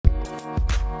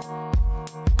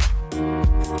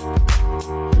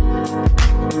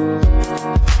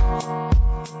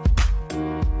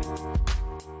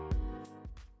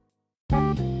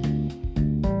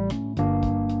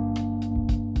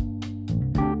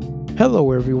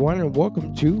Hello, everyone, and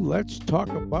welcome to Let's Talk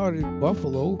About It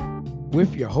Buffalo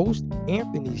with your host,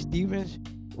 Anthony Stevens,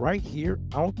 right here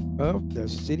out of the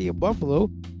city of Buffalo,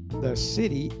 the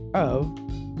city of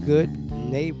good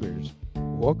neighbors.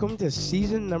 Welcome to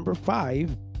season number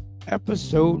 5,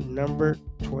 episode number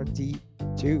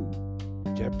 22.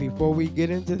 Just before we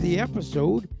get into the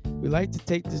episode, we'd like to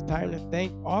take this time to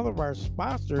thank all of our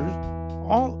sponsors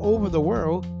all over the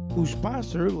world who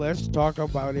sponsor Let's Talk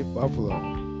About It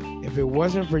Buffalo. If it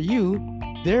wasn't for you,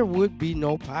 there would be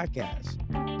no podcast.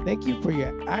 Thank you for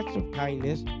your acts of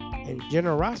kindness and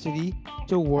generosity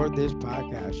toward this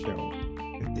podcast show.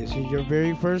 If this is your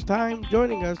very first time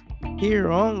joining us here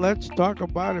on Let's Talk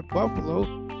About It Buffalo,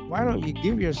 why don't you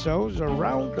give yourselves a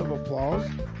round of applause?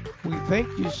 We thank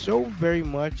you so very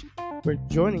much for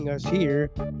joining us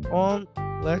here on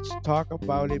Let's Talk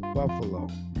About It Buffalo,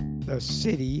 the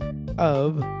city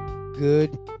of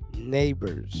good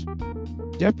neighbors.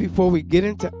 Just before we get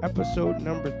into episode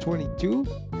number 22,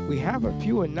 we have a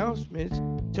few announcements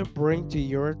to bring to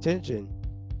your attention.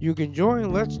 You can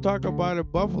join Let's Talk About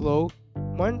It Buffalo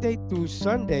Monday through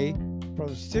Sunday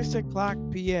from 6 o'clock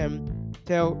p.m.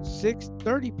 till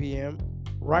 6:30 p.m.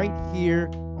 right here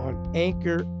on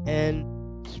Anchor and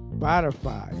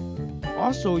Spotify.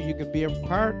 Also, you can be a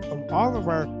part of all of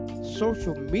our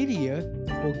social media.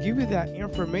 We'll give you that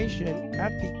information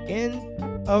at the end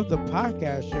of the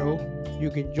podcast show. You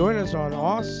can join us on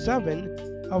all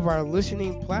 7 of our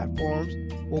listening platforms.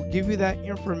 We'll give you that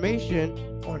information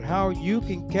on how you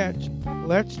can catch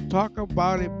Let's Talk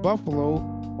About It Buffalo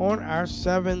on our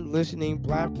 7 listening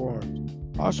platforms.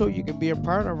 Also, you can be a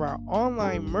part of our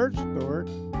online merch store.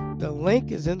 The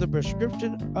link is in the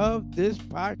description of this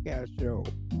podcast show.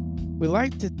 We'd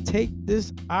like to take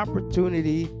this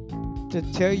opportunity to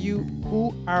tell you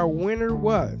who our winner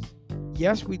was.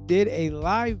 Yes, we did a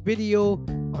live video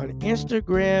on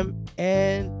Instagram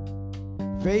and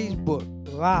Facebook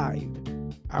Live.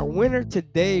 Our winner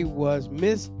today was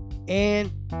Miss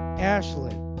Ann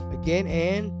Ashland. Again,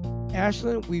 Ann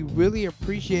Ashland, we really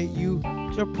appreciate you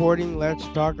supporting Let's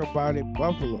Talk About It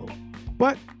Buffalo.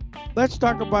 But Let's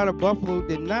Talk About It Buffalo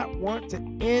did not want to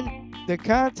end the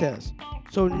contest.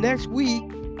 So next week,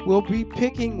 we'll be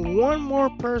picking one more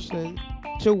person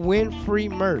to win free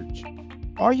merch.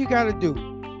 All you got to do,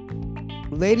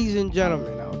 ladies and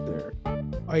gentlemen out there,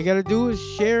 all you got to do is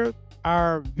share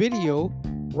our video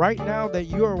right now that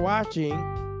you are watching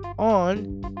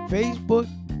on Facebook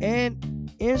and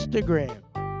Instagram.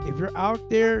 If you're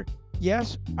out there,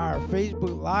 yes, our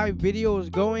Facebook Live video is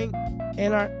going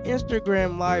and our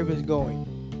Instagram Live is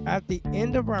going. At the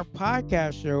end of our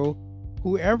podcast show,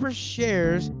 whoever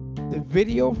shares the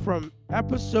video from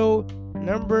episode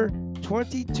number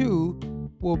 22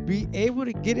 will be able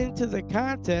to get into the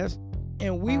contest,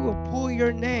 and we will pull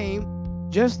your name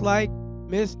just like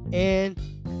Miss Ann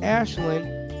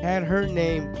Ashland had her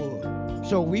name pulled.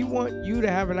 So we want you to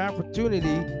have an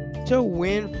opportunity to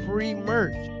win free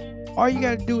merch. All you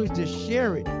got to do is just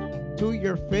share it to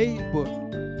your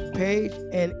Facebook page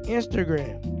and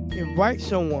Instagram. Invite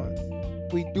someone.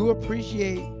 We do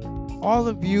appreciate all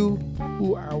of you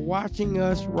who are watching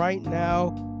us right now.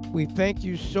 We thank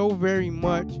you so very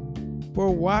much for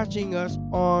watching us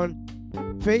on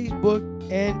Facebook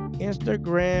and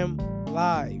Instagram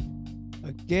Live.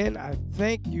 Again, I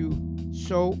thank you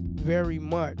so very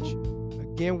much.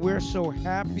 Again, we're so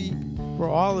happy for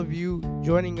all of you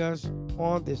joining us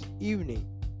on this evening.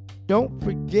 Don't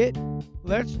forget,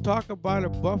 Let's Talk About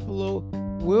It Buffalo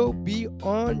will be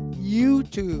on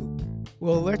YouTube.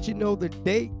 We'll let you know the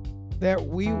date that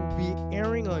we will be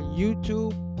airing on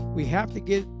YouTube. We have to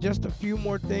get just a few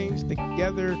more things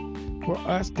together for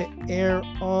us to air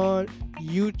on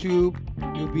YouTube.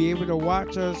 You'll be able to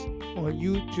watch us on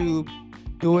YouTube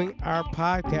doing our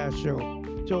podcast show.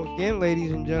 So again,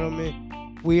 ladies and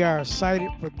gentlemen, we are excited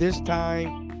for this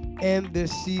time and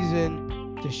this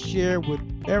season to share with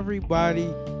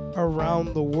everybody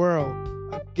around the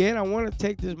world. Again, I want to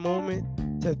take this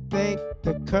moment to thank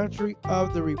the country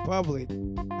of the Republic.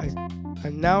 I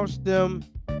announced them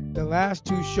the last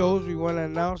 2 shows. We want to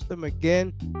announce them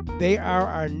again. They are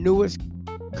our newest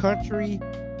country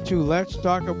to Let's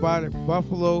Talk About It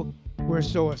Buffalo. We're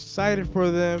so excited for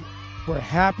them. We're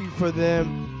happy for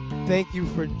them. Thank you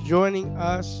for joining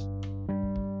us.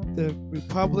 The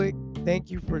Republic,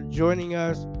 thank you for joining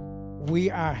us. We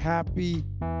are happy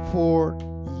for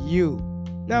you.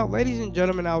 Now, ladies and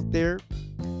gentlemen out there,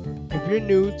 if you're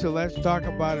new to Let's Talk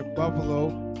About It Buffalo,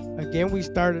 again, we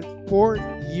started 4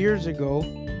 years ago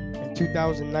in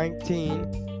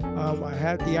 2019. I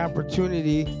had the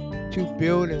opportunity to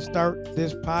build and start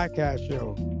this podcast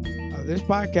show. This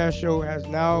podcast show has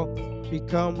now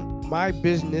become my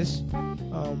business.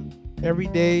 Every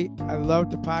day, I love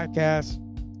to podcast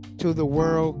to the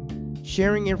world,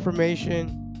 sharing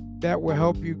information that will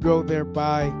help you grow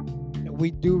thereby. And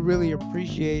we do really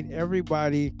appreciate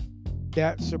everybody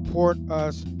that support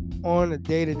us on a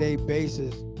day-to-day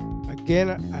basis. Again,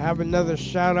 I have another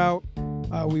shout out.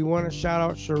 We want to shout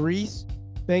out Sharice.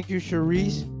 Thank you,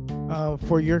 Sharice,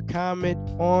 for your comment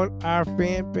on our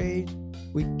fan page.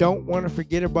 We don't want to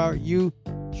forget about you,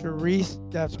 Sharice,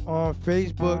 that's on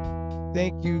Facebook.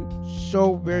 Thank you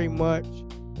so very much,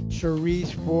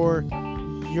 Sharice, for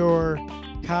your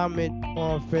comment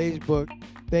on Facebook.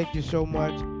 Thank you so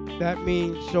much. That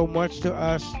means so much to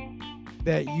us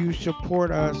that you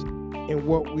support us in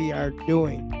what we are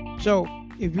doing. So,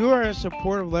 if you are a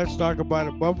supporter of Let's Talk About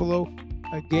It Buffalo,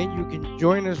 again, you can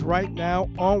join us right now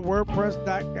on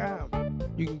WordPress.com.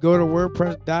 You can go to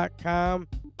WordPress.com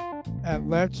at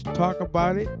Let's Talk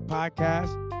About It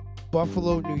Podcast,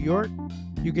 Buffalo, New York.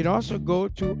 You can also go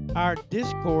to our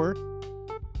Discord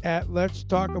at Let's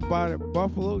Talk About It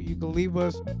Buffalo. You can leave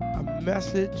us a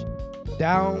message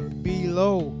down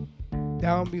below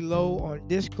on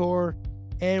Discord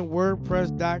and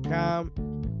WordPress.com.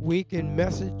 We can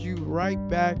message you right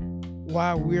back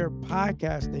while we're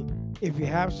podcasting. If you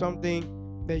have something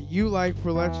that you like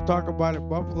for Let's Talk About It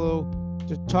Buffalo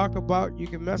to talk about, you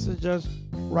can message us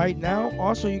right now.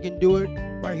 Also, you can do it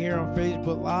right here on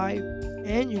Facebook Live,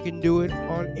 and you can do it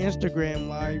on Instagram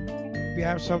Live if you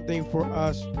have something for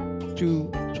us to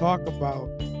talk about.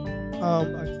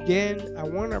 Again, I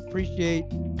want to appreciate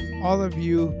all of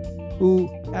you who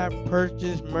have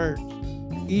purchased merch.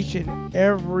 Each and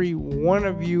every one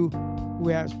of you who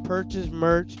has purchased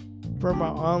merch from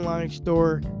our online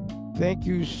store, thank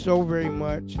you so very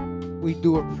much. We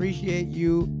do appreciate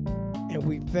you, and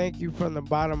we thank you from the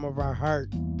bottom of our heart.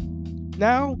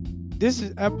 Now, this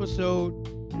is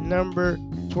episode number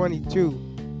 22,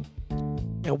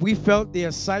 and we felt the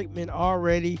excitement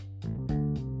already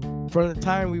from the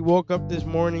time we woke up this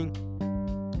morning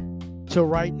to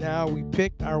right now. We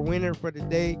picked our winner for the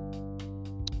day,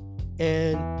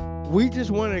 and we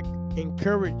just want to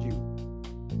encourage you,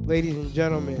 ladies and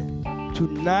gentlemen, to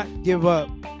not give up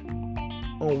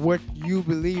on what you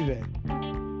believe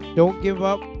in. Don't give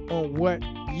up on what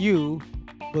you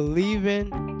believe in.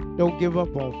 Don't give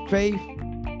up on faith.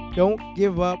 Don't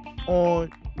give up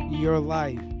on your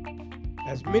life.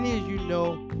 As many as you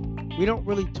know, we don't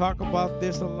really talk about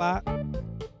this a lot,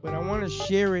 but I want to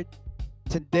share it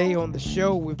today on the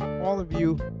show with all of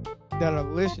you that are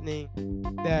listening,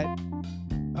 that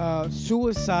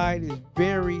suicide is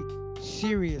very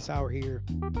serious out here.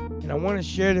 And I want to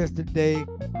share this today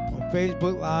on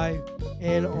Facebook Live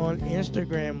and on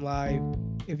Instagram Live.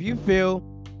 If you feel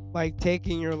like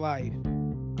taking your life,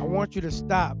 I want you to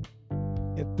stop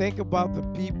and think about the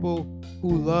people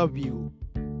who love you.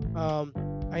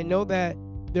 I know that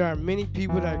there are many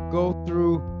people that go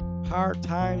through hard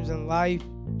times in life,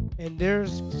 and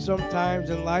there's some times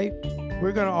in life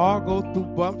we're going to all go through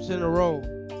bumps in the road.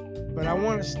 But I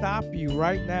want to stop you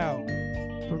right now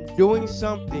from doing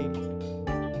something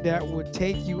that would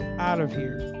take you out of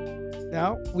here.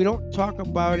 Now, we don't talk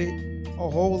about it a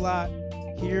whole lot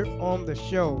here on the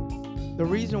show. The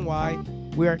reason why,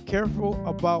 we are careful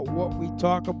about what we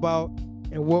talk about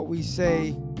and what we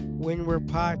say when we're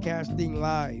podcasting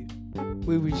live.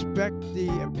 We respect the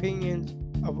opinions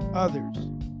of others.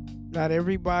 Not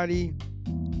everybody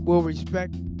will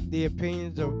respect the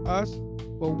opinions of us,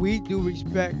 but we do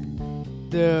respect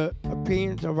the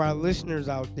opinions of our listeners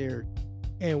out there.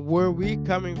 And where we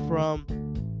coming from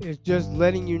is just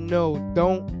letting you know,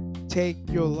 don't take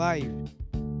your life.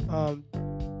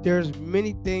 There's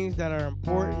many things that are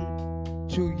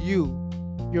important to you.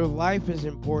 Your life is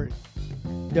important.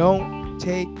 Don't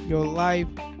take your life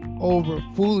over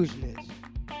foolishness.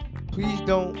 Please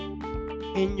don't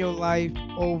end your life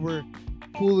over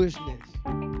foolishness,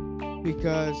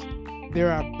 because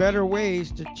there are better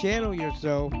ways to channel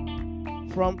yourself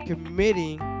from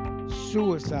committing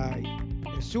suicide.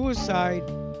 And suicide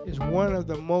is one of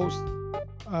the most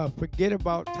forget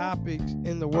about topics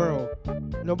in the world.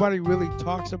 Nobody really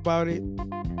talks about it.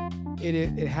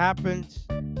 It happens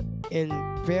in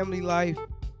family life.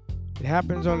 It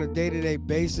happens on a day-to-day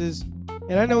basis.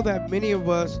 And I know that many of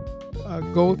us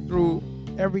go through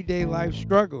everyday life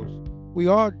struggles. We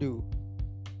all do.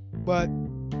 But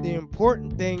the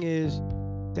important thing is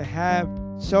to have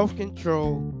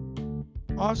self-control.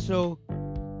 Also,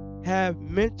 have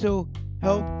mental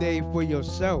health day for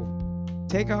yourself.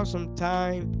 Take out some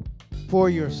time for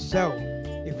yourself.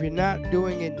 If you're not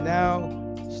doing it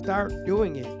now, start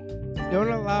doing it. Don't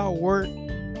allow work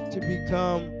to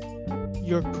become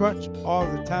your crutch all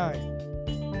the time.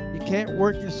 You can't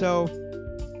work yourself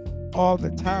all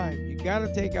the time. You got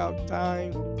to take out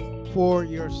time for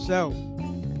yourself.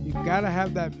 You got to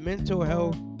have that mental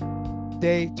health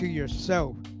day to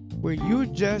yourself where you're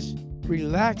just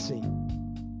relaxing,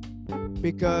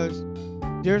 because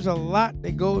there's a lot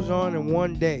that goes on in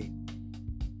one day.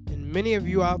 And many of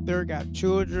you out there got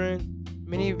children,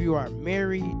 many of you are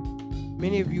married,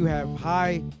 many of you have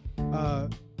high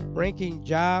ranking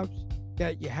jobs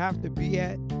that you have to be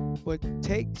at, but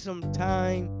take some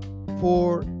time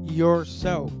for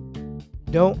yourself.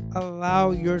 Don't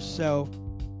allow yourself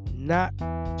not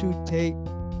to take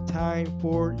time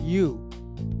for you.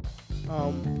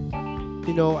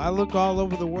 I look all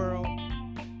over the world,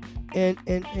 and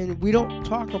we don't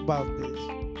talk about this,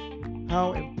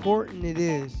 how important it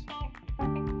is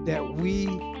that we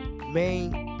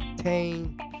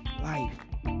maintain life.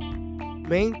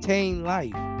 Maintain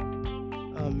life.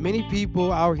 Many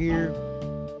people out here,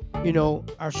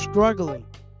 are struggling.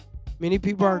 Many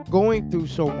people are going through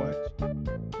so much.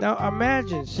 Now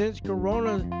imagine, since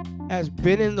Corona has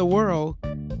been in the world,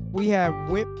 we have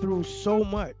went through so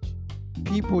much.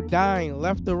 People dying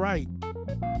left to right.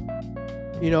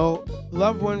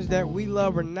 Loved ones that we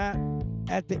love are not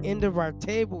at the end of our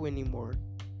table anymore.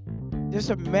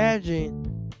 Just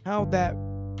imagine how that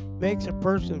makes a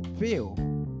person feel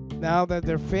now that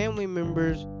their family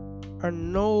members are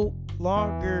no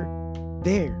longer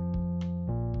there.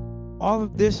 All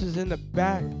of this is in the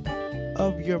back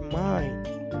of your mind.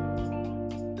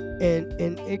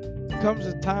 And it comes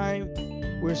a time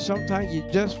where sometimes you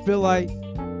just feel like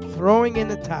throwing in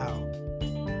the towel.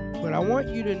 But I want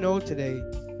you to know today,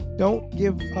 don't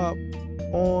give up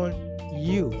on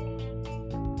you.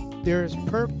 There is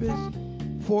purpose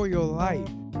for your life.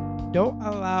 Don't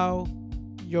allow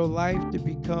your life to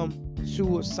become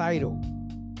suicidal.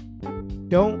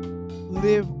 Don't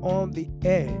live on the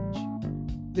edge.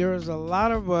 There is a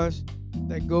lot of us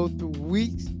that go through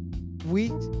weeks,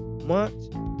 months,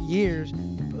 years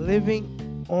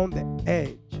living on the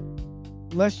edge.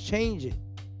 Let's change it.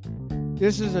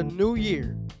 This is a new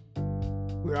year.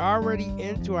 We're already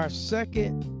into our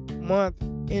second month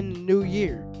in the new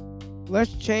year.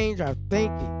 Let's change our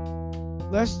thinking.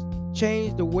 Let's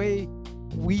change the way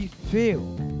we feel.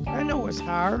 I know it's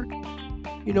hard.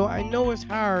 I know it's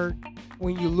hard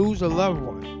when you lose a loved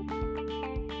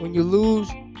one, when you lose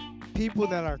people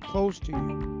that are close to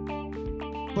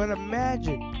you. But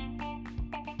imagine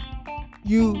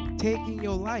you taking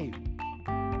your life.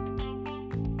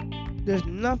 There's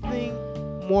nothing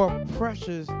more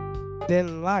precious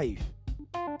than life.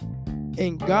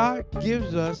 And God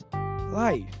gives us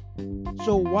life.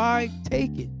 So why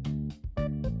take it?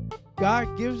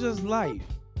 God gives us life.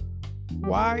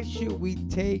 Why should we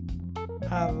take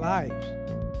our lives?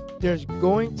 There's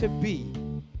going to be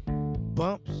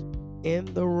bumps in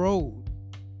the road.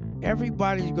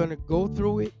 Everybody's going to go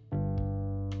through it.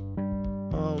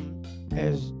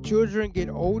 As children get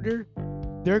older,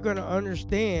 they're going to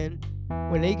understand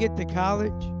when they get to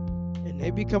college and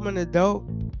they become an adult,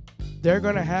 they're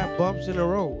going to have bumps in the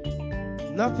road.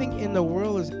 Nothing in the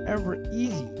world is ever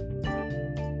easy.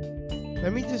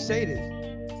 Let me just say this.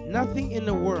 Nothing in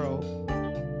the world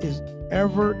is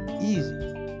ever easy.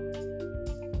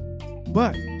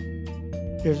 But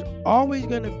there's always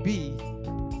going to be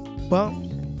bumps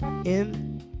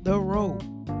in the road.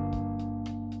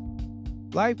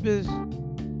 Life is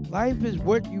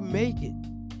what you make it.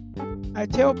 I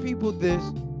tell people this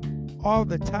all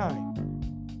the time.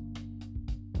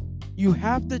 You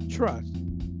have to trust.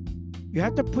 You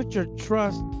have to put your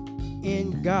trust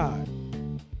in God.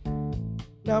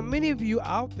 Now, many of you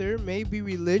out there may be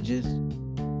religious.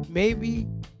 Maybe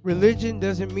religion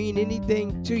doesn't mean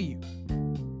anything to you.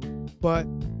 But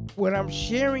what I'm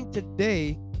sharing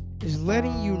today is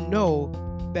letting you know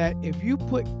that if you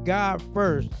put God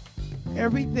first,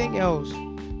 everything else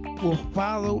will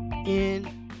follow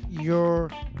in your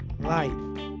life.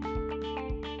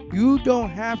 You don't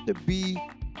have to be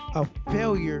a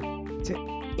failure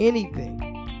to anything.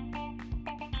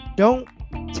 Don't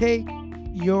take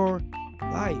your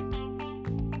life.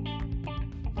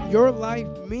 Your life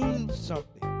means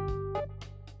something.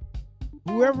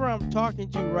 Whoever I'm talking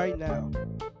to right now,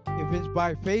 if it's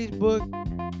by Facebook,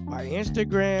 by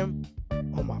Instagram,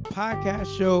 on my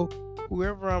podcast show,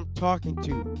 whoever I'm talking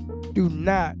to, do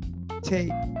not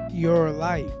take your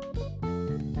life.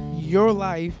 Your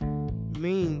life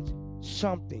means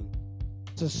something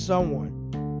to someone.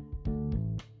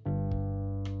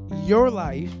 Your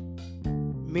life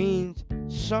means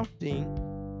something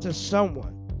to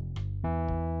someone.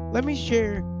 Let me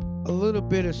share a little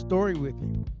bit of story with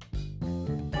you.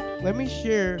 Let me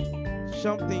share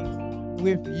something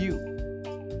with you.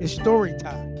 It's story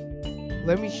time.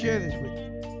 Let me share this with you.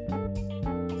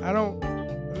 I'm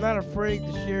not afraid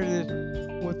to share this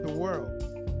with the world.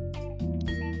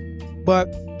 But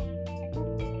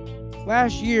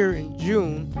last year in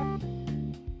June,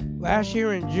 I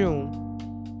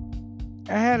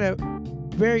had a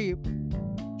very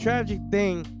tragic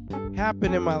thing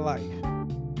happen in my life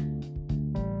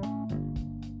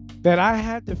that I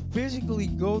had to physically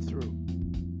go through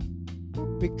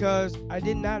because I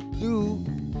did not do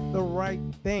the right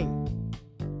thing.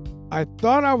 I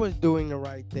thought I was doing the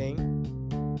right thing.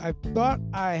 I thought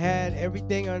I had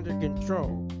everything under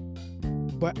control,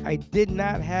 but I did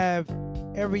not have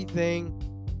everything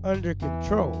under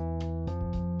control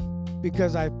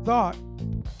because I thought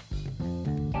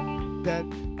that,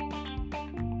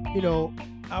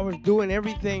 I was doing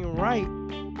everything right,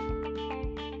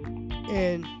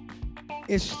 and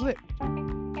it slipped.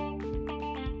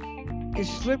 It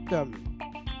slipped on me.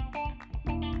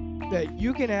 That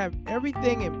you can have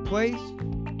everything in place,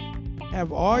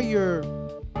 have all your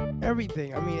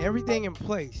everything in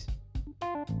place.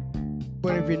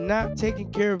 But if you're not taking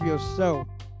care of yourself,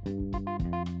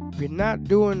 if you're not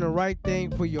doing the right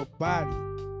thing for your body,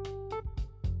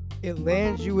 it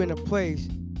lands you in a place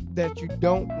that you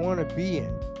don't want to be in.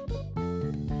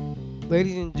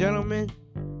 Ladies and gentlemen,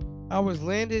 I was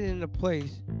landed in a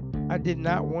place I did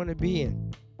not want to be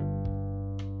in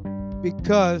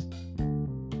because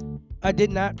I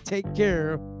did not take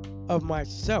care of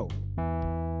myself.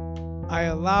 I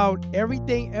allowed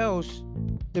everything else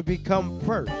to become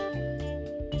first.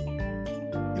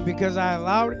 And because I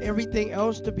allowed everything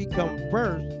else to become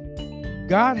first,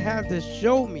 God had to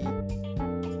show me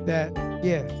that,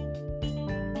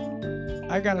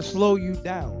 I got to slow you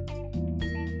down.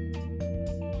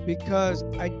 Because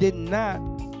I did not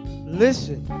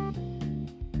listen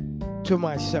to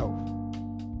myself.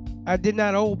 I did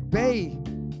not obey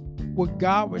what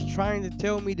God was trying to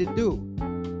tell me to do.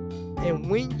 And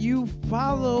when you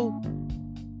follow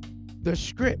the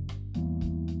script,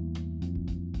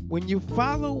 when you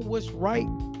follow what's right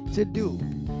to do,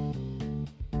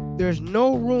 there's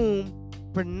no room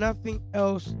for nothing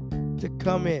else to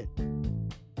come in.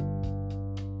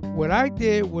 What I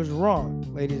did was wrong,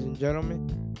 ladies and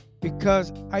gentlemen,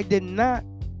 because I did not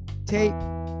take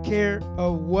care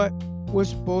of what was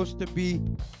supposed to be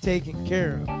taken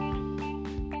care of.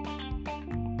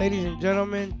 Ladies and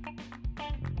gentlemen,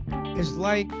 it's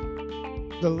like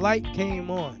the light came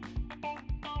on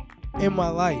in my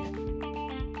life.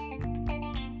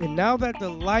 And now that the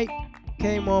light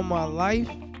came on my life,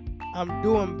 I'm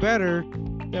doing better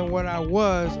than what I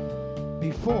was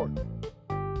before.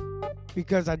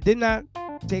 Because I did not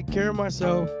take care of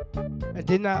myself. I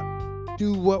did not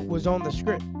do what was on the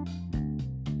script.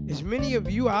 As many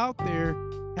of you out there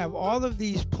have all of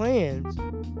these plans,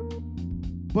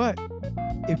 but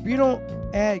if you don't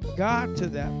add God to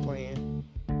that plan,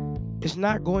 it's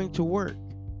not going to work.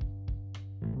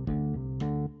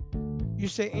 You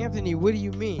say, Anthony, what do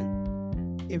you mean?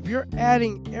 If you're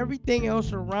adding everything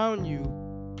else around you,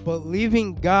 but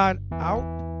leaving God out,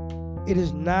 it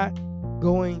is not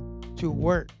going to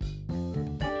work.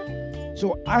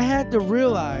 So I had to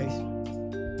realize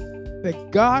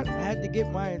that God had to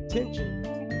get my attention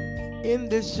in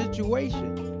this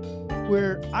situation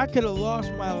where I could have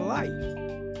lost my life.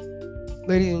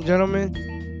 Ladies and gentlemen,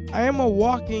 I am a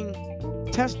walking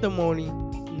testimony,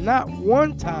 not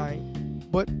one time,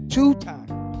 but 2 times.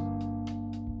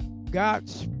 God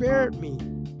spared me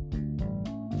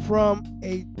from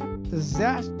a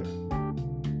disaster.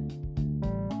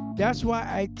 That's why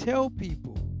I tell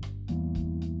people,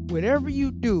 whatever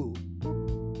you do,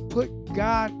 put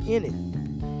God in it.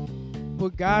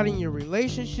 Put God in your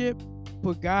relationship,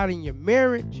 put God in your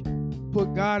marriage,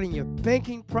 put God in your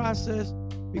thinking process,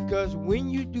 because when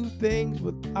you do things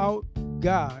without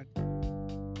God,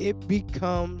 it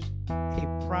becomes a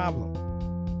problem.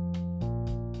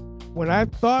 When I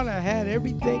thought I had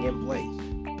everything in place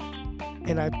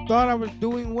and I thought I was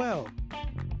doing well,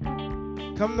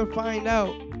 come to find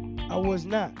out I was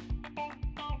not,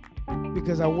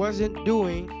 because I wasn't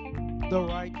doing the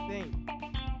right thing.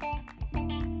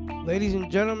 Ladies and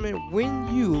gentlemen,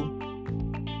 when you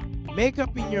make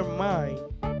up in your mind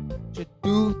to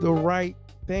do the right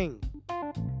thing,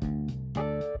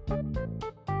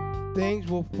 things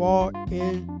will fall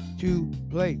into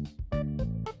place.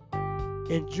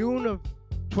 In June of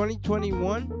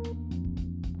 2021,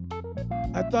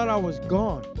 I thought I was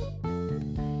gone.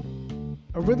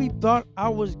 I really thought I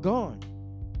was gone.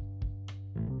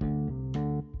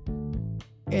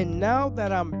 And now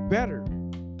that I'm better,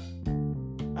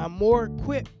 I'm more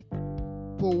equipped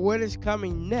for what is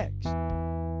coming next.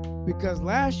 Because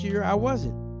last year I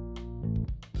wasn't.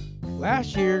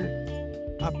 Last year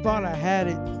I thought I had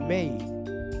it made.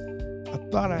 I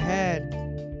thought I had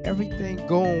everything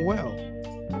going well.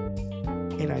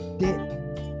 And I didn't.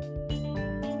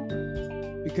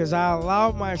 Because I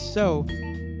allowed myself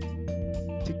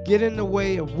to get in the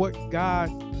way of what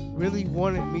God really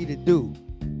wanted me to do.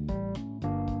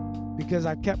 Because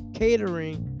I kept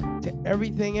catering to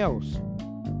everything else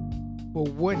for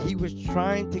what he was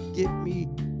trying to get me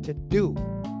to do.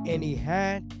 And he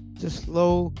had to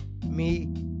slow me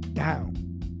down.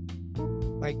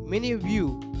 Like many of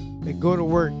you that go to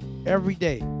work every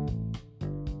day,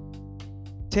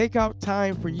 take out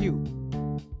time for you.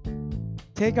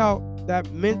 Take out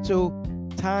that mental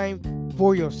time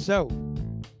for yourself.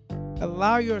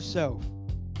 Allow yourself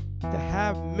to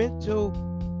have mental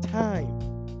time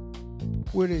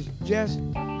where it's just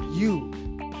you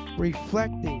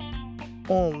reflecting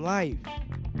on life.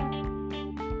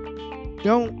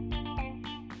 Don't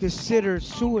consider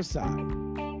suicide.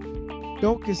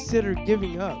 Don't consider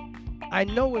giving up. I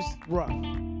know it's rough.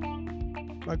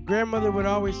 My grandmother would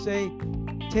always say,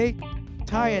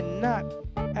 tie a knot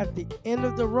at the end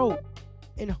of the rope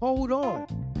and hold on.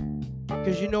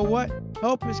 Because you know what?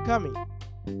 Help is coming.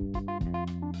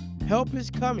 Help is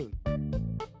coming.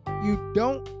 You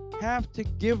don't have to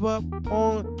give up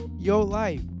on your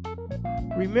life.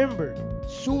 Remember,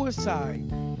 suicide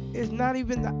is not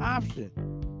even the option.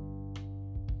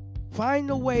 Find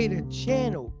a way to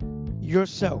channel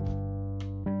yourself.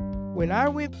 When I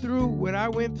went through what I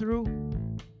went through,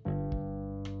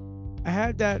 I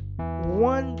had that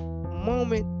one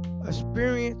moment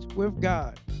experience with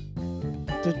God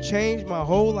to change my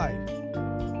whole life.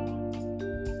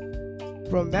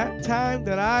 From that time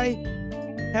that I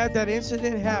had that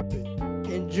incident happen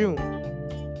in June,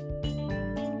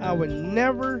 I would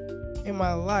never in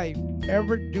my life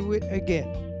ever do it again.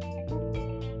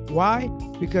 Why?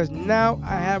 Because now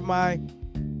I have my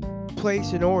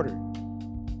place in order.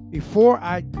 Before,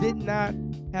 I did not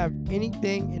have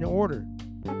anything in order.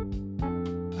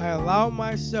 I allowed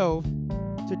myself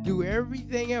to do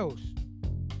everything else,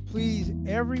 please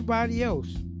everybody else,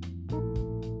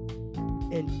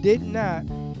 and did not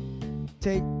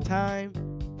take time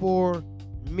for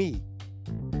me.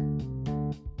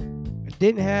 I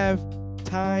didn't have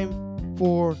time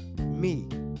for me.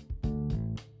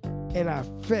 And I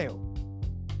failed.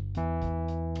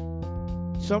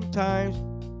 Sometimes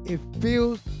it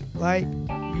feels like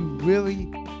you really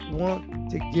want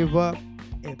to give up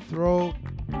and throw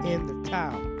in the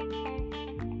towel.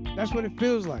 That's what it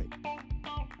feels like.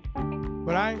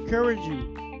 But I encourage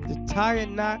you to tie a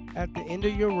knot at the end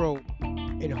of your rope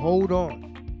and hold on.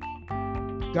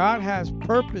 God has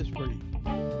purpose for you.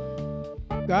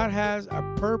 God has a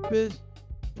purpose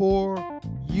for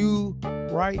you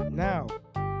right now.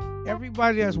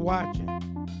 Everybody that's watching,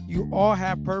 you all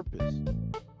have purpose.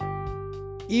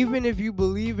 Even if you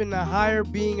believe in a higher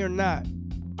being or not,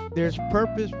 there's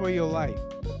purpose for your life.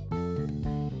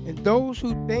 And those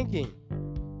who thinking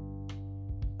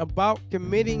about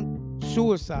committing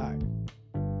suicide,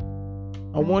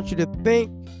 I want you to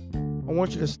think, I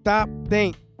want you to stop,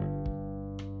 think,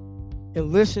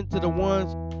 and listen to the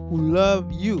ones who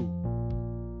love you.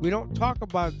 We don't talk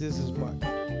about this as much.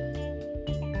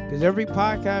 Because every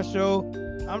podcast show,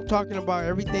 I'm talking about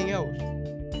everything else.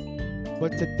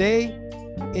 But today,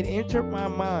 it entered my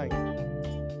mind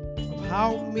of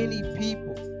how many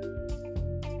people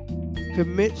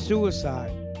commit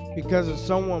suicide because of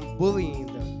someone bullying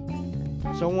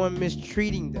them, someone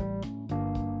mistreating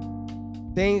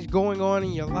them, things going on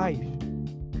in your life.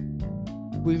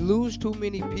 We lose too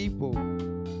many people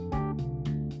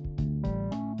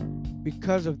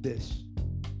because of this.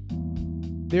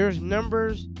 There's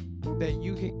numbers that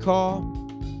you can call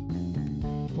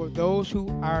for those who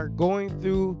are going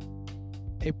through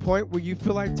a point where you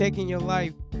feel like taking your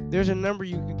life. There's a number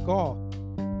you can call.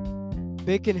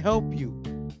 They can help you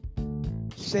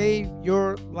save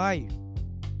your life.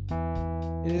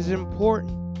 It is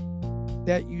important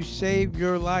that you save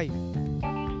your life.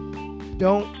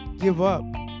 Don't give up.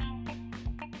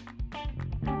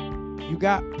 You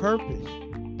got purpose.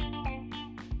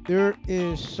 There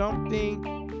is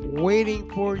something waiting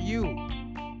for you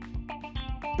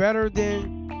better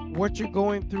than what you're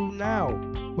going through now,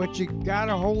 but you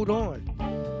gotta hold on.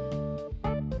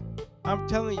 I'm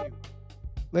telling you,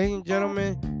 ladies and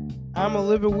gentlemen, I'm a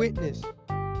living witness.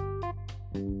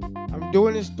 I'm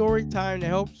doing this story time to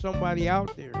help somebody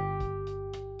out there,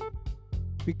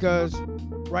 because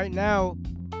right now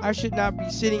I should not be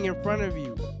sitting in front of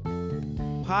you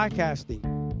podcasting.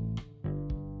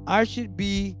 I should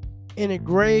be in a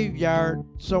graveyard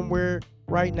somewhere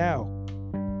right now.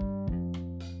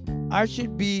 I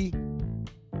should be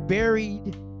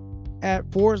buried at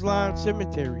Forest Lawn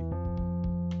Cemetery.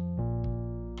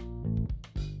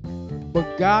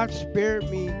 But God spared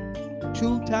me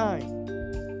 2 times.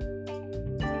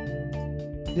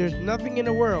 There's nothing in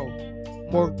the world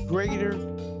more greater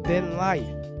than life.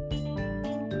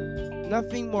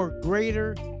 Nothing more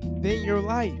greater than your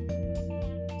life.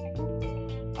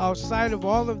 Outside of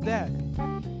all of that,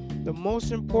 the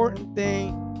most important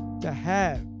thing to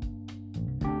have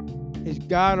is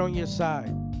God on your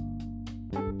side.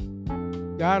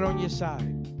 God on your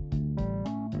side.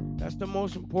 That's the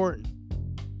most important.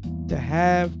 To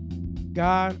have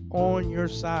God on your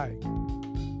side.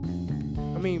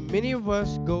 I mean, many of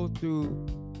us go through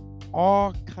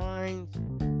all kinds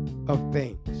of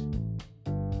things.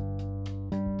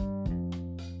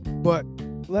 But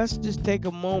let's just take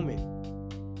a moment.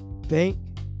 Think.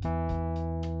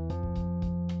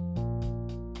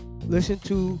 Listen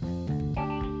to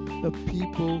the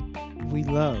people we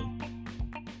love.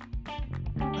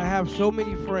 I have so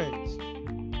many friends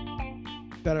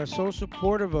that are so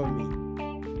supportive of me,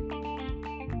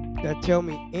 that tell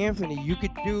me, Anthony, you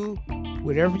could do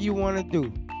whatever you want to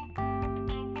do.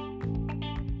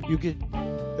 You could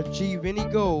achieve any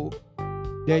goal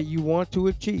that you want to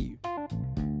achieve.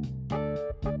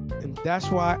 And that's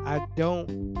why I don't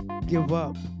give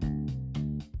up.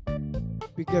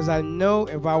 Because I know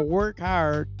if I work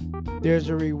hard, there's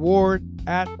a reward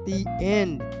at the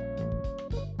end.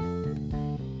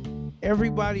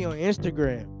 Everybody on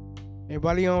Instagram,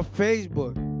 everybody on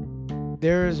Facebook,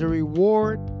 there is a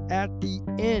reward at the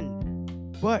end.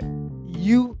 But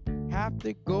you have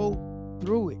to go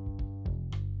through it.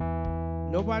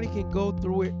 Nobody can go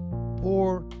through it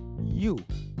for you.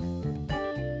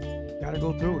 Gotta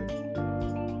go through it.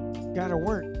 Gotta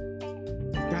work.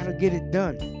 Gotta get it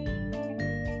done.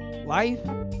 Life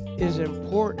is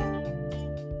important.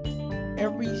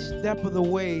 Every step of the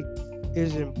way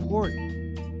is important.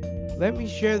 Let me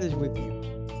share this with you.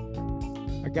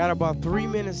 I got about 3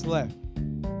 minutes left.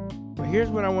 But here's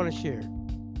what I want to share.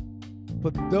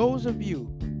 For those of you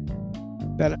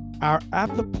that are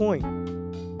at the point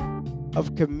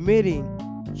of committing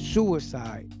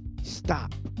suicide,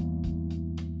 stop.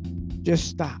 Just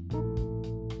stop.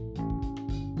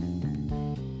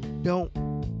 Don't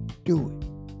do it.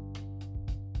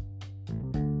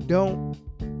 Don't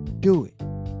do it.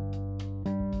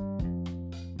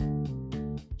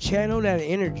 Channel that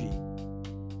energy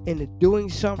into doing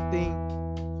something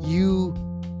you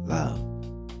love.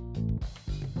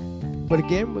 But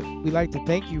again, we'd like to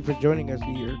thank you for joining us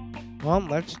here on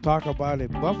Let's Talk About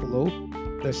It Buffalo,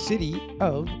 the city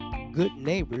of good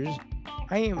neighbors.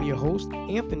 I am your host,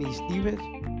 Anthony Stevens,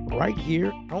 right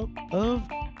here out of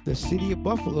the city of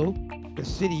Buffalo, the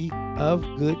city of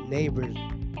good neighbors.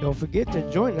 Don't forget to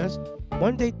join us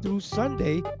Monday through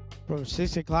Sunday from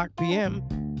 6 o'clock p.m.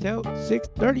 till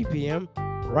 6:30 p.m.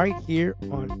 right here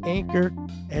on Anchor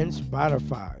and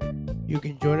Spotify. You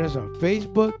can join us on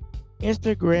Facebook,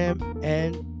 Instagram,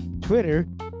 and Twitter.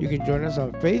 You can join us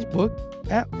on Facebook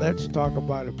at Let's Talk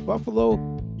About It Buffalo.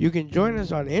 You can join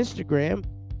us on Instagram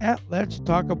at Let's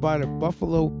Talk About It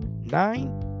Buffalo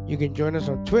 9. You can join us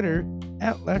on Twitter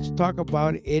at Let's Talk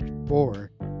About It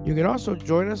 4. You can also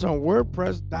join us on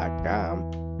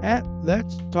WordPress.com at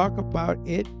Let's Talk About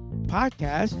It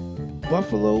Podcast,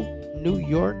 Buffalo, New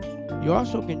York. You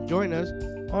also can join us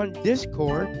on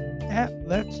Discord at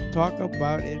Let's Talk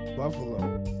About It Buffalo.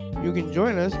 You can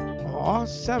join us on all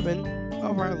 7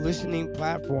 of our listening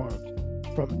platforms,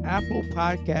 from Apple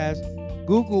Podcasts,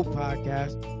 Google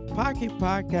Podcasts, Pocket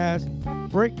Podcasts,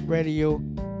 Break Radio,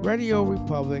 Radio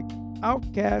Republic,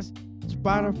 Outcast,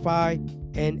 Spotify,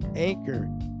 and Anchor.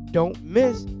 Don't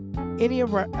miss any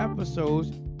of our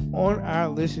episodes on our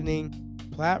listening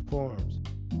platforms.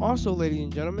 Also, ladies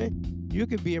and gentlemen, you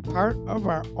can be a part of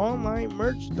our online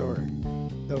merch store.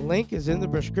 The link is in the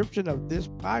description of this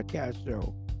podcast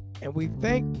show. And we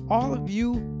thank all of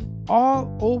you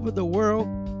all over the world.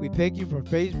 We thank you for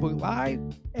Facebook Live,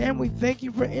 and we thank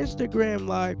you for Instagram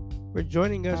Live for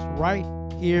joining us right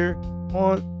here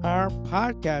on our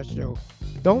podcast show.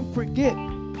 Don't forget,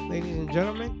 ladies and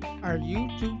gentlemen, our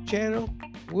YouTube channel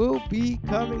will be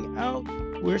coming out.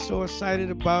 We're so excited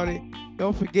about it.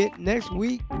 Don't forget, next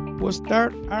week we'll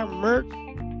start our merch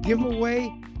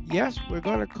giveaway. Yes, we're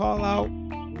going to call out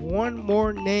one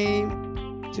more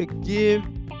name to give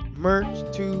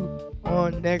merch to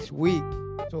on next week.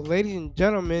 So, ladies and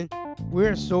gentlemen,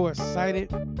 we're so excited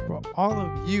for all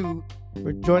of you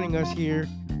for joining us here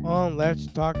on Let's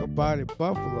Talk About It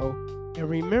Buffalo. And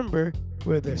remember,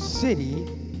 we're the city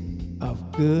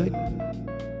of good